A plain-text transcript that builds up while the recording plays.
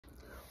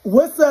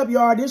What's up,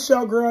 y'all? This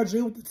your girl,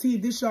 G with the T.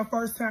 If this your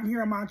first time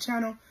here on my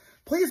channel,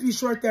 please be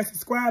sure to hit that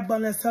subscribe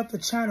button. Let's help the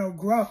channel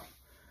grow.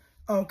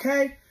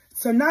 Okay?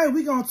 Tonight,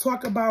 we're going to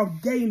talk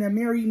about dating a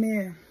married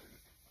man.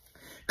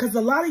 Because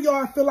a lot of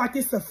y'all feel like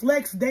it's a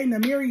flex dating a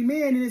married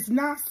man, and it's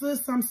not,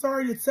 sis. I'm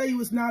sorry to tell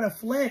you it's not a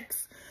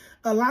flex.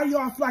 A lot of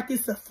y'all feel like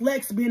it's a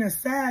flex being a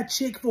side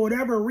chick for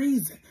whatever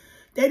reason.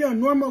 They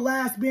don't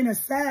normalize being a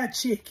side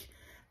chick.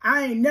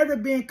 I ain't never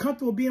been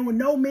comfortable being with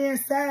no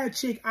man's side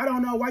chick. I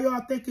don't know why y'all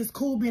think it's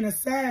cool being a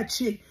side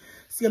chick.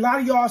 See, a lot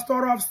of y'all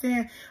start off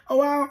saying, oh,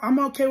 well, I'm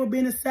okay with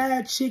being a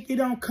side chick. It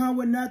don't come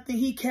with nothing.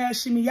 He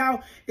cashing me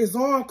out. It's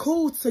all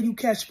cool till you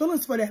catch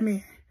feelings for that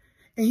man.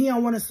 And he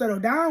don't want to settle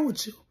down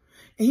with you.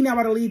 And he not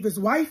about to leave his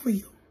wife for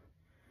you.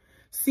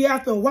 See,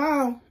 after a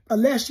while,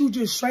 unless you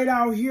just straight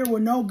out here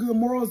with no good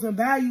morals and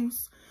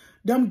values,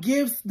 them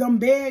gifts, them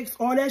bags,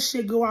 all that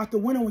shit go out the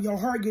window when your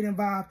heart get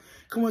involved.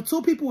 Because when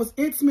two people is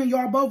intimate,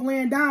 y'all both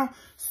laying down,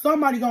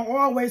 somebody gonna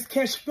always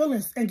catch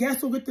feelings. And guess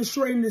who get the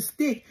short end of the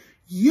stick?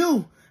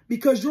 You.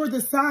 Because you're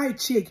the side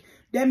chick.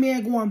 That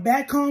man going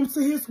back home to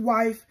his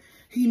wife.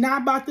 He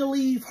not about to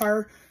leave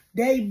her.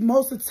 They,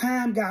 most of the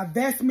time, got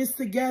investments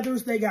together.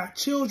 They got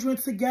children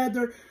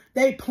together.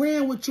 They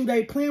playing with you.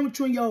 They playing with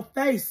you in your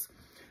face.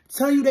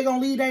 Telling you they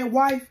gonna leave their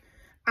wife.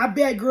 I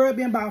bet girl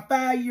been about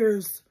 5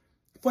 years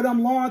for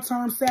them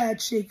long-term side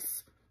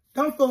chicks.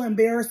 Don't feel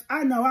embarrassed.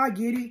 I know, I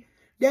get it.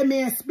 That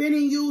man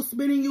spinning you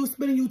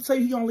till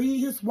he gonna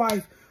leave his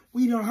wife.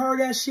 We done heard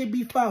that shit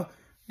before.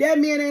 That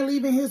man ain't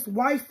leaving his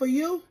wife for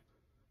you.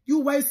 You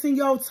wasting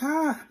your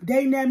time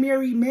dating that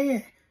married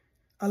man.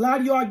 A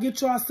lot of y'all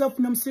get yourself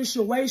in them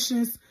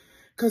situations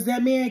because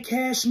that man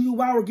cashing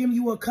you out or giving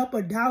you a couple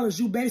of dollars.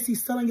 You basically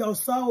selling your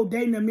soul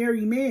dating a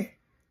married man.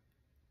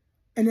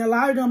 And a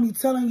lot of them be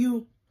telling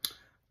you,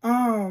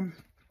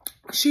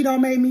 she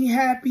don't make me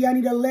happy. I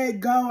need to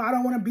let go. I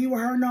don't want to be with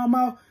her no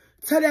more.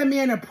 Tell that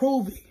man to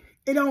prove it.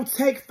 It don't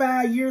take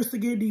 5 years to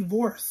get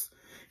divorced.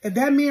 If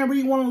that man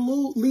really want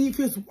to leave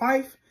his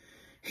wife,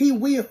 he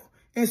will.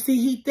 And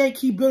see, he think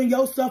he building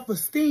your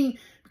self-esteem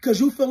because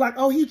you feel like,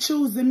 oh, he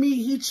choosing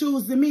me. He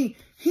choosing me.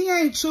 He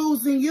ain't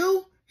choosing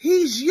you.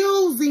 He's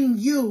using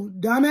you,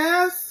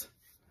 dumbass.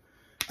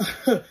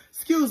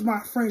 Excuse my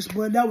French,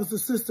 but that was the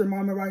sister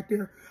moment right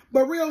there.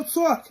 But real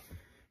talk.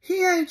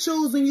 He ain't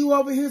choosing you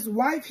over his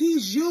wife.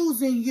 He's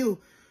using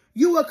you.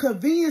 You a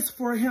convenience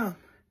for him.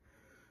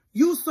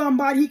 You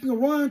somebody he can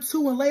run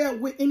to and lay up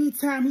with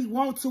anytime he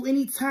want to.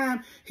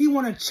 Anytime he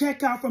want to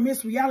check out from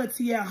his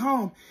reality at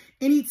home.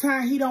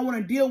 Anytime he don't want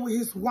to deal with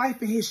his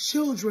wife and his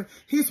children.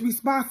 His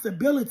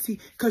responsibility.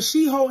 Because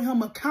she hold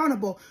him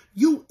accountable.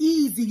 You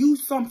easy. You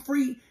some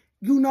free.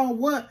 You know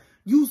what?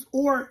 Use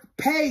or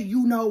pay.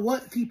 You know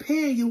what? If he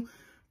paying you.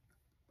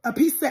 A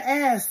piece of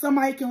ass,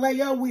 somebody can lay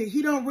up with.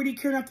 He don't really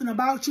care nothing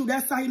about you.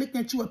 That's how he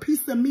looking at you. A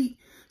piece of meat,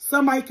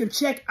 somebody can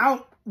check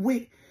out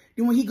with.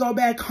 Then when he go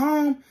back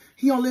home,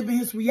 he don't live in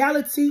his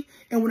reality.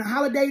 And when the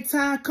holiday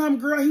time come,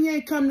 girl, he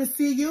ain't coming to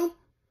see you.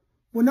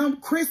 When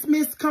them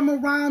Christmas come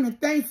around and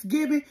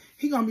Thanksgiving,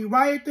 he gonna be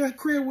right at the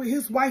crib with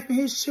his wife and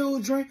his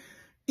children.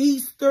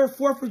 Easter,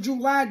 4th of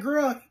July,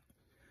 girl.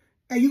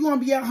 And you gonna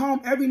be at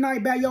home every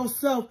night by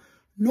yourself,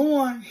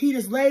 knowing he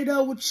just laid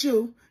up with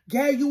you.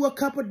 Gave you a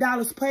couple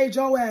dollars, paid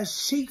your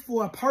ass cheap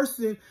for a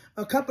person,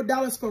 a couple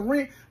dollars for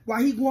rent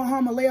while he going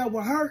home and lay up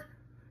with her.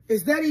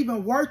 Is that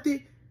even worth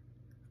it?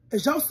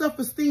 Is your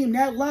self-esteem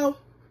that low?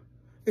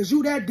 Is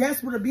you that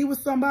desperate to be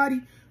with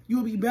somebody?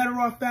 You'll be better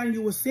off finding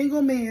you a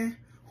single man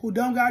who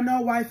don't got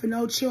no wife and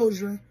no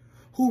children,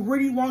 who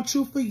really wants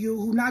you for you,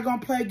 who not going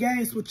to play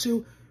games with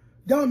you.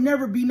 Don't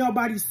never be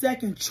nobody's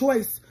second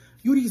choice.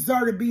 You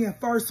deserve to be in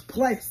first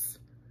place.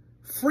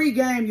 Free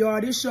game, y'all.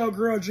 This your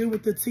girl, G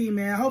with the T,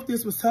 man. I hope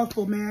this was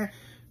helpful, man.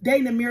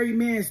 Dating a married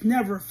man is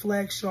never a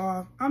flex,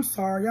 y'all. I'm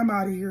sorry. I'm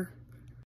out of here.